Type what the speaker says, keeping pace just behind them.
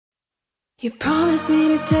You promised me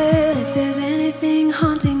to tell if there's anything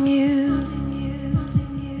haunting you.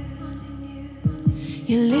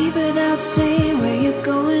 You leave without saying where you're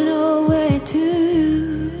going or where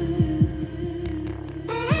to.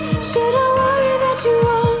 Should I worry that you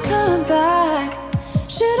won't come back?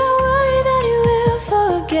 Should I worry that you will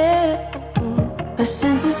forget? My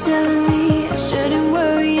sense is telling me I shouldn't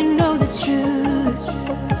worry, you know the truth.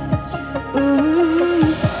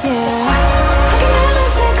 Ooh, yeah.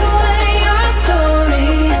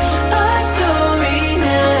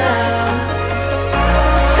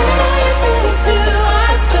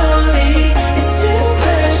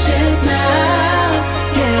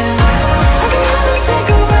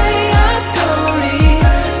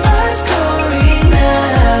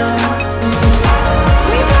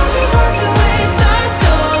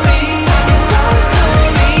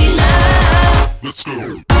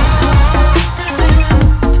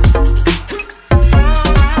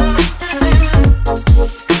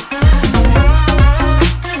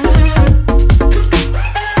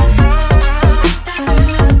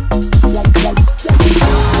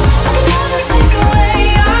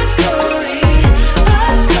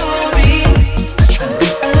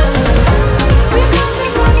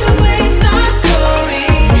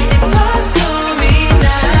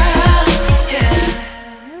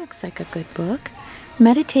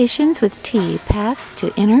 Meditations with Tea, Paths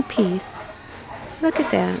to Inner Peace. Look at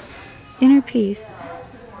that. Inner peace.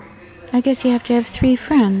 I guess you have to have 3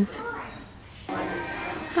 friends.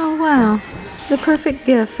 Oh, wow. The perfect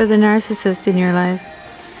gift for the narcissist in your life.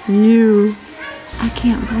 You. I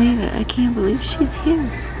can't believe it. I can't believe she's here.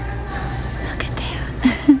 Look at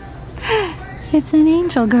that. It's an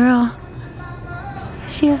angel girl.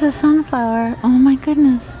 She is a sunflower. Oh, my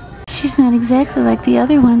goodness. She's not exactly like the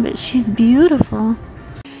other one, but she's beautiful.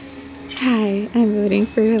 Hi, I'm voting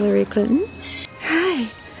for Hillary Clinton. Hi,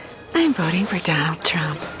 I'm voting for Donald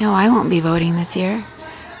Trump. No, I won't be voting this year.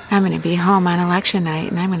 I'm going to be home on election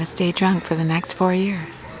night, and I'm going to stay drunk for the next 4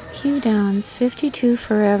 years. Hugh Downs, 52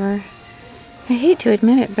 forever. I hate to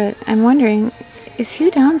admit it, but I'm wondering, is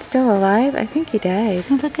Hugh Downs still alive? I think he died.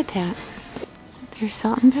 Oh, look at that. They're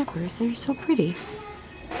salt and peppers. They're so pretty.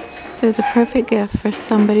 They're the perfect gift for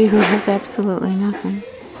somebody who has absolutely nothing.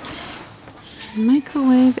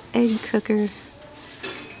 Microwave egg cooker.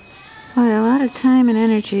 Boy, a lot of time and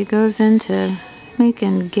energy goes into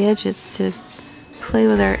making gadgets to play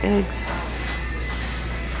with our eggs.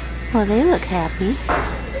 Well, they look happy.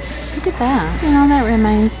 Look at that. You know, that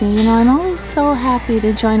reminds me, I'm always so happy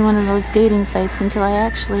to join one of those dating sites until I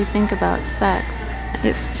actually think about sex.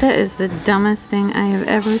 That is the dumbest thing I have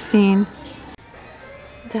ever seen.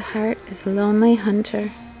 The Hart is Lonely Hunter.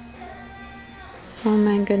 Oh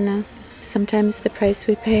my goodness. Sometimes the price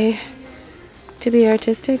we pay to be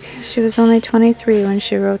artistic. She was only 23 when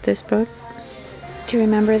she wrote this book. Do you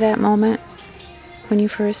remember that moment when you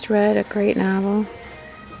first read a great novel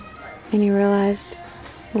and you realized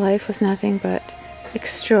life was nothing but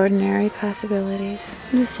extraordinary possibilities?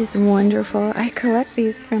 This is wonderful. I collect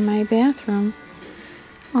these for my bathroom.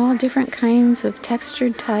 All different kinds of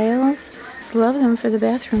textured tiles. I just love them for the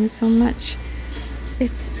bathroom so much.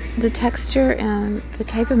 It's the texture and the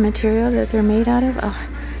type of material that they're made out of. Oh,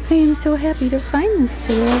 I am so happy to find this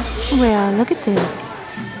today. Well, look at this.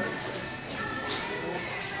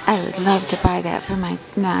 I would love to buy that for my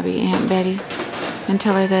snobby Aunt Betty and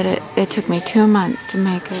tell her that it took me 2 months to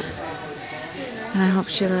make it. And I hope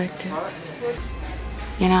she liked it.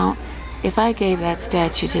 You know, if I gave that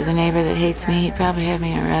statue to the neighbor that hates me, he'd probably have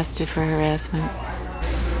me arrested for harassment.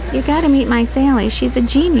 You gotta meet my Sally. She's a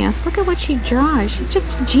genius. Look at what she draws. She's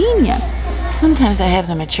just a genius. Sometimes I have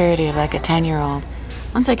the maturity of like a 10-year-old.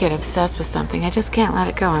 Once I get obsessed with something, I just can't let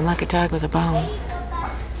it go. I'm like a dog with a bone.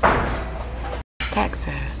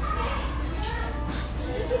 Texas.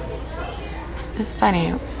 It's funny.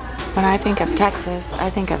 When I think of Texas, I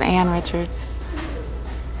think of Ann Richards.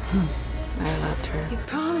 I loved her. You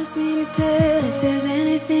promised me to tell if there's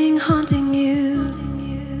anything haunting you.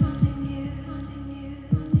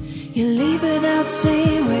 You leave without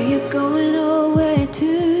saying where you're going or where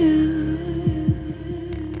to.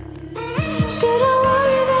 Should I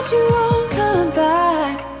worry that you won't come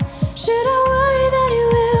back? Should I worry that you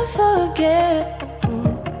will forget?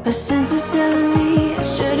 My sense is telling me I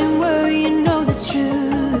shouldn't worry, you know the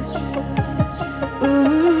truth.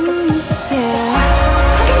 Ooh, yeah.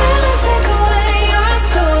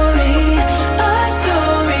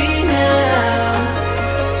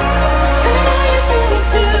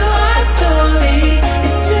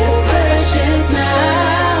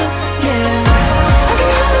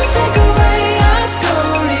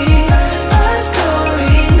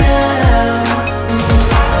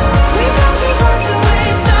 We got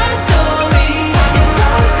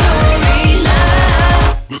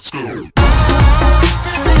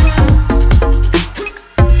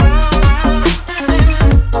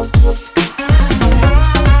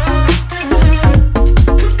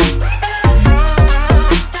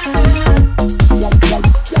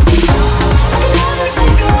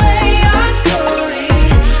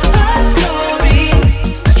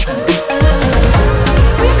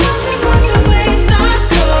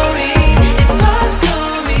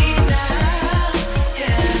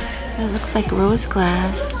like rose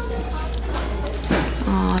glass.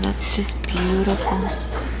 Oh, that's just beautiful.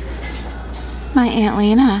 My Aunt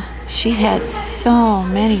Lena, she had so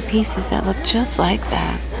many pieces that looked just like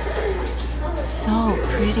that. So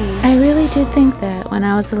pretty. I really did think that when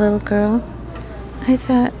I was a little girl. I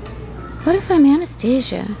thought, what if I'm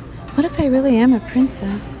Anastasia? What if I really am a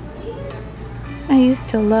princess? I used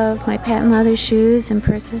to love my patent leather shoes and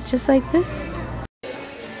purses just like this.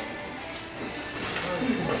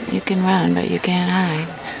 You can run, but you can't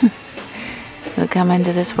hide. We come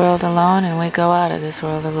into this world alone and we go out of this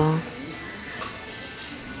world alone.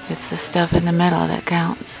 It's the stuff in the middle that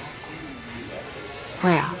counts.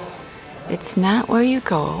 Well, it's not where you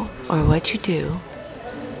go or what you do.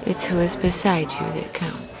 It's who is beside you that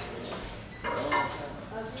counts.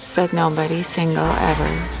 Said nobody single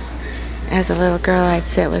ever. As a little girl, I'd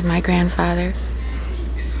sit with my grandfather.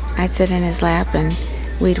 I'd sit in his lap and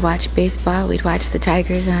we'd watch baseball. We'd watch the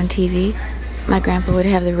Tigers on TV. My grandpa would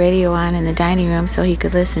have the radio on in the dining room so he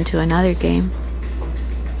could listen to another game.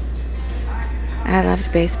 I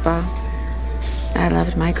loved baseball. I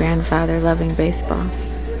loved my grandfather loving baseball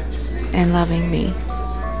and loving me.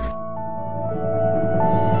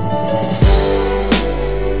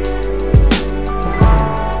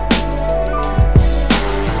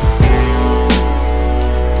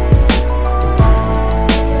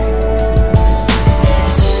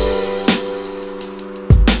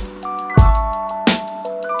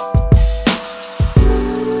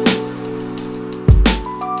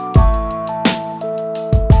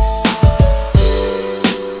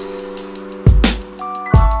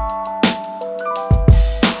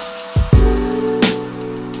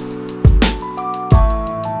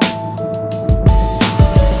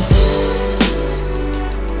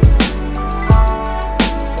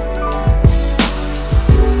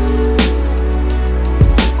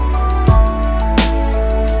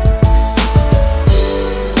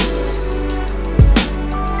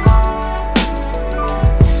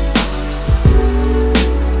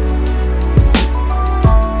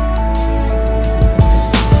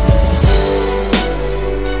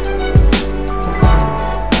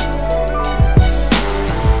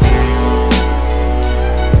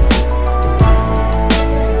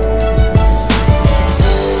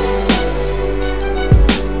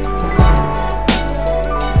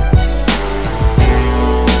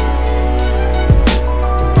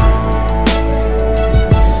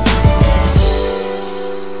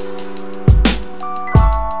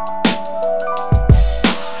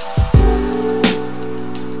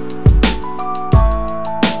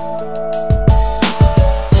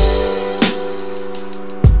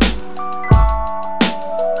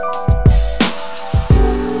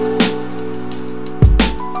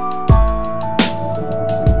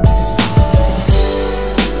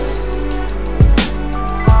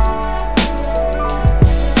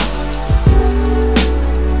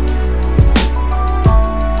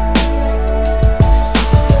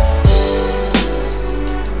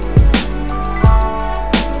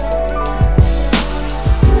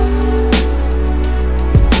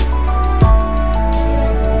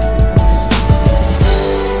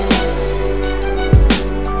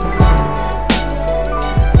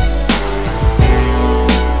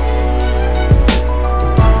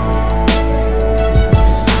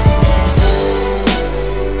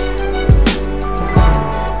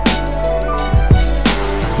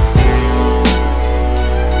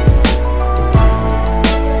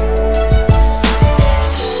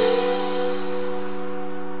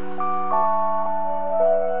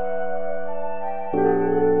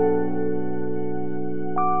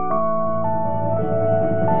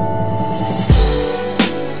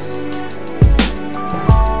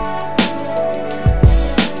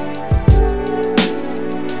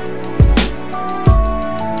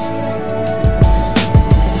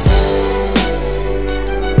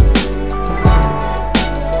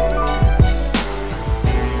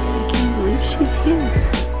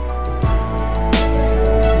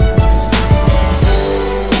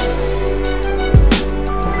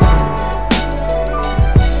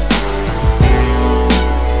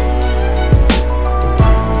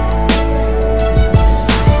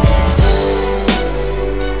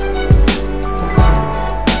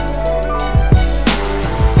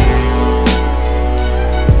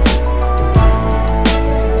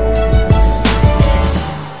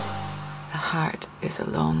 Hart is a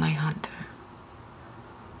lonely hunter.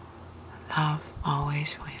 Love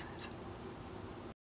always wins.